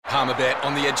Palmerbet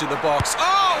on the edge of the box.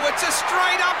 Oh, it's a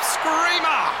straight-up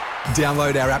screamer!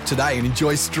 Download our app today and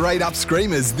enjoy straight-up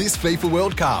screamers this FIFA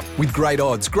World Cup with great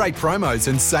odds, great promos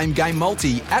and same-game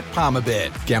multi at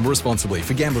Palmerbet. Gamble responsibly.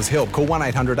 For Gamblers' Help, call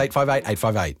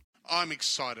 1-800-858-858. I'm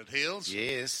excited, Heels.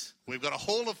 Yes. We've got a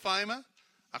Hall of Famer,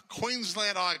 a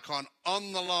Queensland icon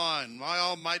on the line. My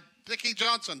old mate, Dickie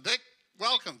Johnson. Dick,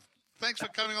 welcome. Thanks for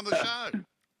coming on the show.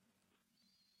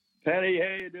 Paddy,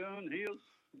 how you doing? Heels?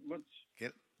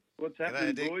 What's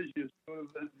happening, G'day, boys? You sort of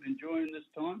enjoying this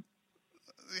time?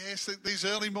 Yes, these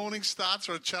early morning starts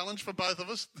are a challenge for both of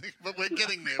us, but we're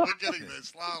getting there. We're getting there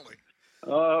slowly.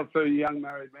 Oh, for a young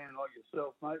married man like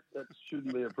yourself, mate, that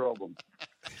shouldn't be a problem.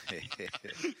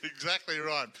 Exactly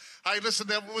right. Hey, listen,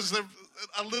 was there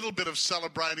a little bit of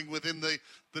celebrating within the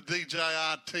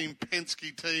DJR team,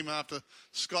 Penske team, after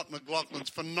Scott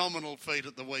McLaughlin's phenomenal feat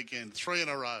at the weekend, 3 in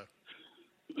a row?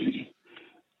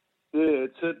 Yeah,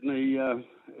 it certainly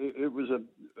it was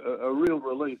a real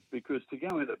relief, because to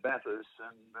go into Bathurst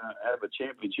and have a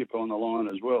championship on the line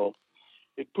as well,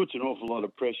 it puts an awful lot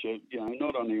of pressure,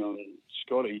 not only on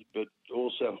Scotty, but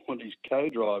also on his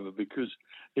co-driver, because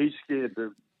he's scared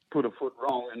to put a foot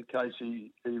wrong in case he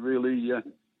really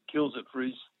kills it for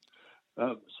his,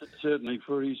 certainly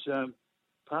for his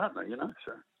partner,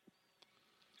 so.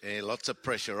 Yeah, lots of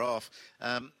pressure off.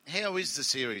 How is the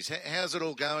series? How's it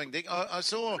all going, Dick? I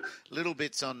saw little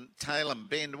bits on Tailem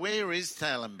Bend. Where is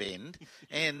Tailem Bend?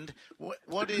 And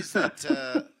what is that?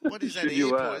 What is that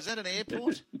airport? Is that an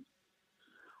airport?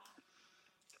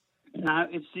 No,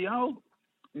 it's the old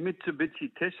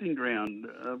Mitsubishi testing ground,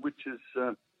 which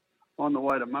is on the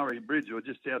way to Murray Bridge, or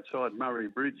just outside Murray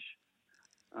Bridge,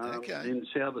 in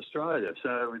South Australia.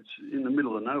 So it's in the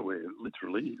middle of nowhere,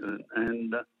 literally,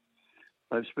 and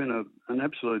they've spent an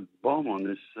absolute bomb on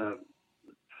this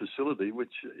facility,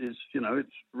 which is, it's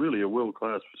really a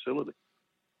world-class facility.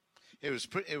 It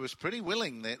was pretty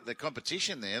willing, the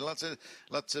competition there. Lots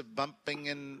of bumping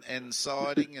and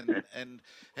siding and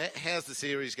how's the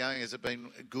series going? Has it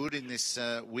been good in this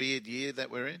weird year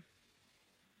that we're in?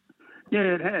 Yeah,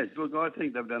 it has. Look, I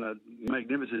think they've done a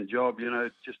magnificent job,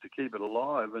 just to keep it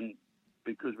alive, and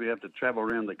because we have to travel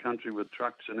around the country with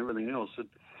trucks and everything else.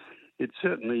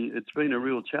 It's been a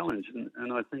real challenge,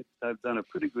 and I think they've done a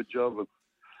pretty good job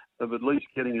of at least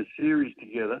getting a series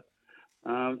together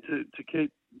to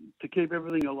keep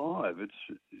everything alive.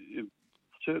 It's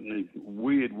certainly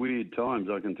weird times,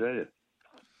 I can tell you.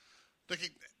 Dickie,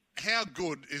 how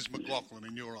good is McLaughlin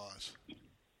in your eyes?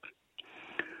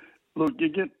 Look, you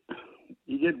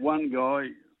get one guy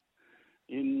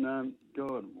in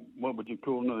what would you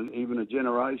call him? Even a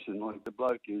generation. Like, the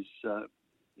bloke is.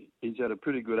 He's had a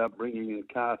pretty good upbringing in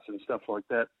karts and stuff like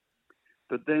that.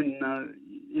 But then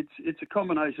it's a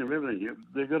combination of everything.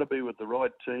 They've got to be with the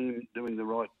right team, doing the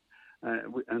right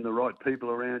and the right people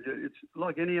around you. It's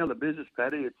like any other business,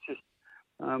 Paddy. It's just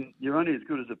you're only as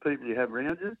good as the people you have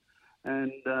around you.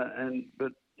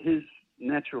 But his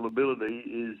natural ability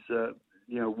is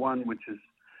one which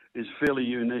is fairly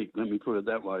unique. Let me put it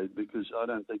that way, because I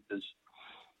don't think there's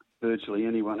virtually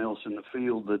anyone else in the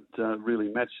field that really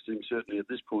matches him, certainly at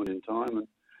this point in time.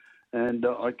 And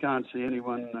I can't see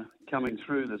anyone coming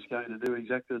through that's going to do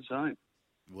exactly the same.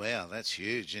 Wow, that's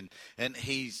huge. And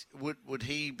would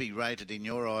he be rated in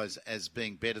your eyes as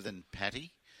being better than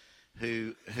Patty,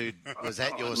 who was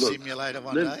at your simulator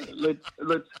one day?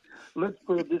 Let's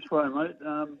put it this way, mate.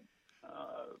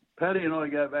 Patty and I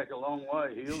go back a long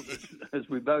way, Heels, as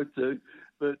we both do.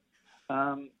 But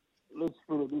let's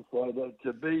put it this way, though,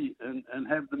 to be and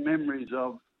have the memories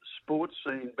of sports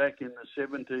scene back in the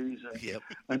 70s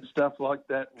and stuff like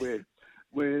that,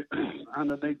 where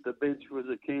underneath the bench was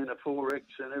a can of 4X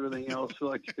and everything else.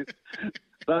 Like,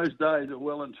 those days are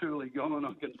well and truly gone,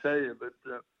 I can tell you. But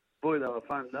boy, they were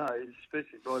fun days,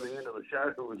 especially by the end of the show.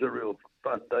 It was a real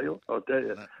fun deal, I'll tell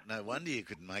you. No wonder you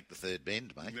couldn't make the third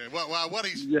bend, mate. Yeah, well, what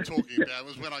he's talking about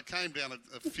was when I came down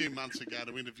a few months ago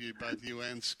to interview both you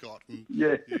and Scott, and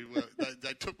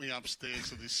they took me upstairs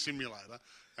to this simulator.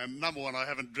 And number one, I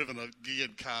haven't driven a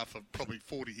geared car for probably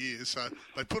 40 years, so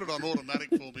they put it on automatic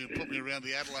for me and put me around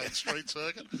the Adelaide street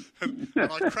circuit. And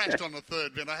I crashed on the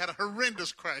third bend. I had a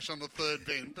horrendous crash on the third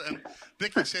bend. And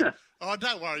Dickie said, "Oh,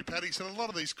 don't worry, Paddy." He said, "A lot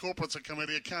of these corporates that come out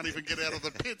here can't even get out of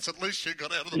the pits. At least you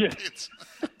got out of the pits."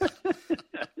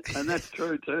 And that's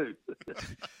true too.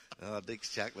 Oh,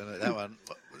 Dick's chuckling at that one.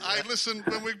 Hey, listen,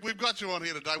 when we've got you on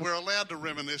here today, we're allowed to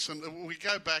reminisce, and we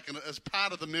go back, and as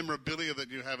part of the memorabilia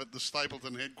that you have at the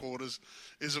Stapleton headquarters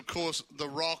is, of course, The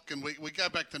Rock, and we go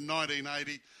back to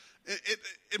 1980.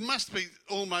 It must be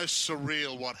almost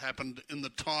surreal what happened in the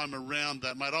time around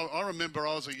that, mate. I remember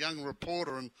I was a young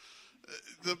reporter, and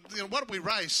what did we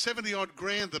raise? 70-odd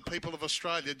grand, the people of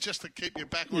Australia, just to keep you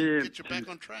back on, get you back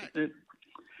on track.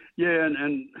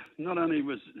 And not only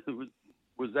was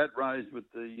that raised with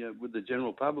the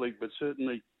general public, but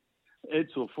certainly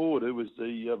Edsel Ford, who was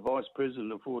the vice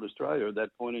president of Ford Australia at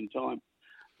that point in time,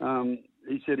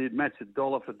 he said he'd match it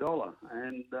dollar for dollar,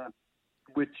 and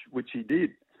which he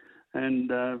did, and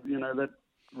that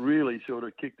really sort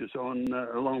of kicked us on,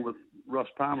 along with Ross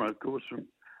Palmer, of course, from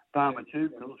Palmer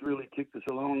Tube Mills, really kicked us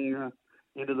along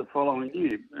into the following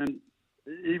year. And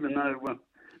even though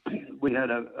we had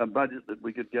a budget that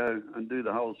we could go and do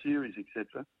the whole series,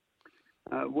 etc.,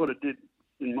 what it did,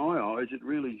 in my eyes, it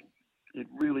really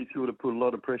sort of put a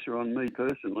lot of pressure on me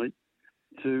personally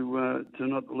to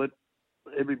not let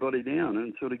everybody down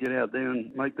and sort of get out there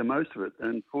and make the most of it.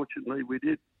 And fortunately, we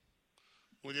did.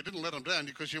 Well, you didn't let them down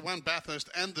because you won Bathurst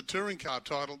and the touring car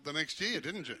title the next year,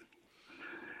 didn't you?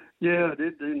 Yeah, I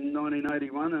did in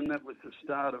 1981, and that was the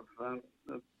start of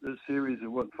a series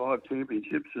of 5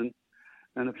 championships and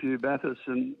a few Bathursts.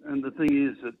 And the thing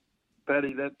is that,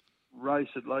 Paddy, that race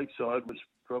at Lakeside was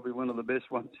probably one of the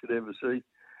best ones you'd ever see,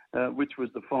 which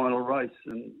was the final race.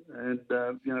 And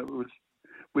it was.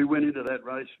 We went into that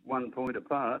race 1 point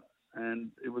apart,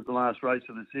 and it was the last race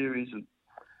of the series, and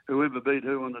whoever beat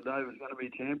who on the day was going to be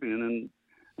champion,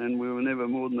 and we were never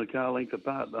more than a car length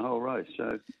apart the whole race.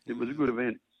 So it was a good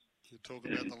event. You're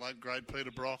talking about the late great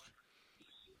Peter Brock.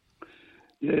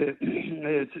 Yeah,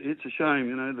 it's a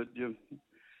shame, that you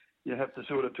have to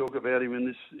sort of talk about him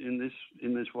in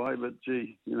this way. But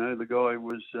gee, the guy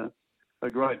was a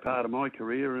great part of my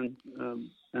career, and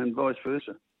vice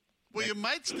versa. Were your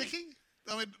mates, Nicky?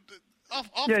 I mean,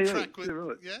 off track with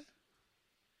right. Yeah.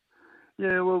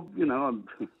 Yeah, well,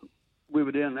 we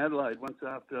were down in Adelaide once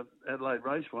after Adelaide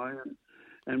Raceway,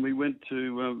 and we went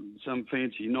to some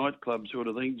fancy nightclub sort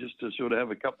of thing just to sort of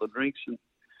have a couple of drinks,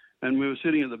 and we were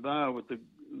sitting at the bar with the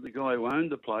guy who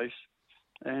owned the place,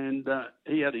 and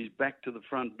he had his back to the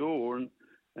front door,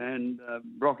 and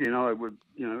Brocky and I were,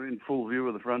 in full view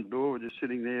of the front door, we're just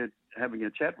sitting there having a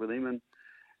chat with him,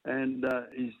 and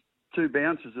his 2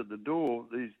 bouncers at the door,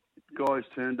 these guys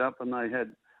turned up and they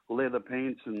had leather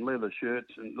pants and leather shirts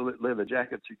and leather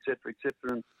jackets,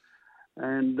 etc.,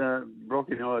 and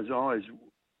Brocky and I's eyes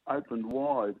opened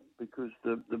wide because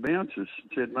the bouncers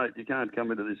said, "Mate, you can't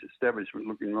come into this establishment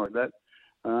looking like that."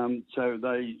 So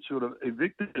they sort of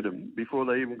evicted him before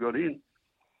they even got in.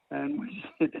 And we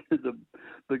said to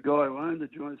the guy who owned the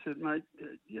joint, said, "Mate,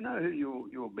 you know who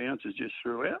your bouncers just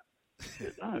threw out?" He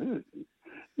said, "No."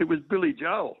 It was Billy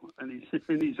Joel and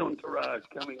his entourage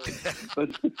coming in. But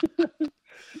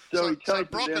so he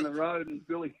chased him down the road, and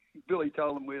Billy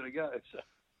told him where to go.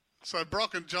 So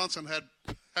Brock and Johnson had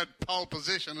pole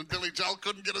position, and Billy Joel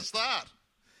couldn't get a start.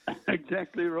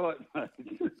 Exactly right, mate.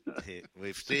 Yeah,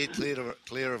 we've steered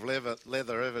clear of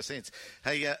leather ever since.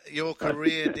 Hey, your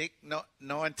career, Dick,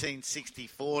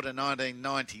 1964 to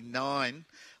 1999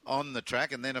 on the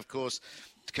track, and then, of course,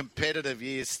 competitive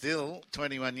years still,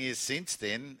 21 years since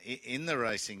then, in the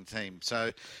racing team.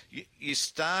 So you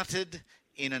started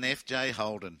in an FJ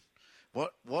Holden.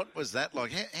 What was that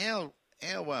like? How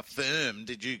firm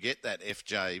did you get that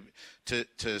FJ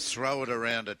to throw it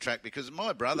around a track? Because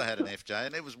my brother had an FJ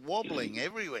and it was wobbling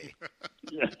everywhere.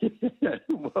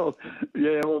 Well,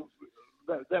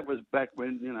 that was back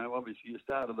when, obviously you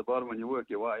start at the bottom and you work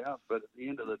your way up. But at the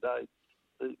end of the day,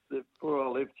 the poor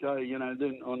old FJ,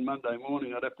 then on Monday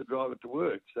morning I'd have to drive it to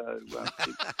work. So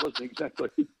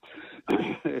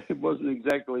it wasn't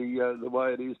exactly the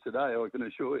way it is today, I can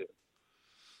assure you.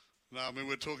 No, I mean,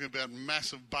 we're talking about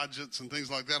massive budgets and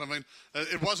things like that. I mean,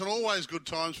 it wasn't always good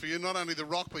times for you, not only the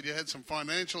Rock, but you had some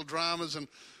financial dramas, and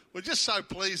we're just so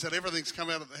pleased that everything's come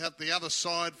out the other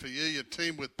side for you. Your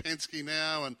team with Penske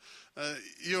now, and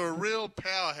you're a real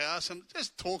powerhouse, and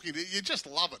just talking to you, you just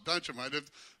love it, don't you, mate?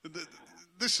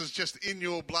 This is just in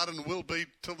your blood and will be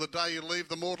till the day you leave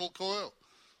the mortal coil.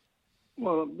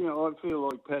 Well, I feel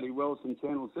like Paddy Wells in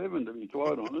Channel 7, to be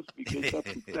quite honest, because that's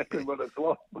exactly what it's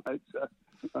like, mate. So,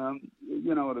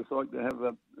 you know what it's like to have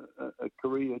a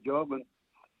career job,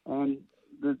 and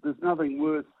there's nothing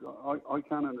worse. I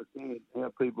can't understand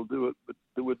how people do it, but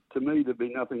to me, there'd be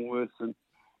nothing worse than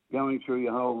going through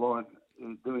your whole life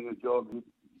doing a job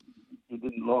you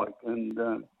didn't like. And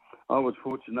I was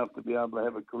fortunate enough to be able to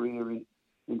have a career in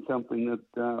something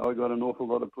that I got an awful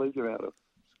lot of pleasure out of.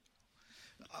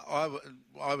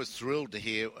 I was thrilled to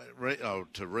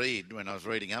to read when I was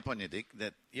reading up on you, Dick,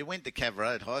 that you went to Cav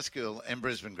Road High School and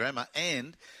Brisbane Grammar,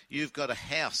 and you've got a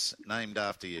house named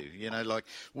after you. Like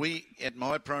we at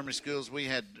my primary schools, we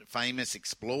had famous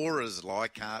explorers,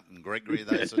 Leichhardt and Gregory,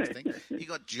 those sorts of things. You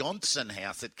got Johnson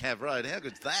House at Cav Road. How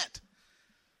good's that?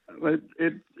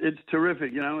 It's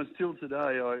terrific, and still today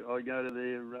I go to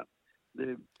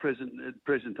their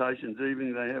presentations,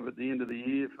 even they have at the end of the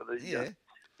year for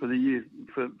the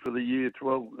year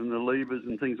 12 and the levers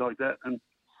and things like that,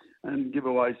 and give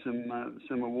away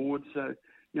some awards. So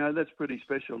that's pretty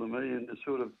special to me, and to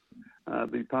sort of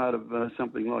be part of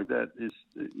something like that is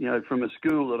from a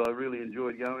school that I really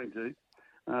enjoyed going to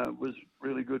was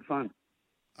really good fun.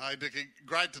 Hey, Dickie,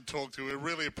 great to talk to you. We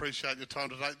really appreciate your time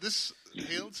today. This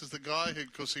Heels is the guy who,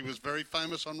 because he was very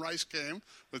famous on Race Cam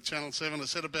with Channel 7,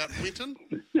 has said about Winton,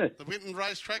 the Winton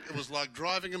racetrack, it was like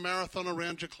driving a marathon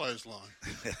around your clothesline.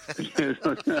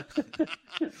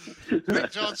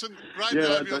 Mick Johnson, great to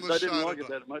have you on the show. I didn't like it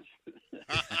that much.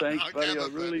 Thanks, buddy. I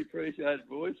really appreciate it,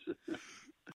 boys.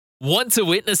 Want to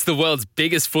witness the world's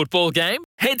biggest football game?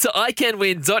 Head to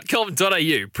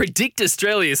iCanWin.com.au, predict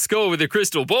Australia's score with a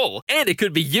crystal ball, and it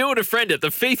could be you and a friend at the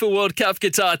FIFA World Cup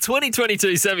Qatar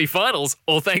 2022 semi-finals,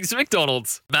 all thanks to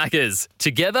McDonald's. Maccas,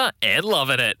 together and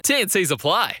loving it. TNCs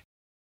apply.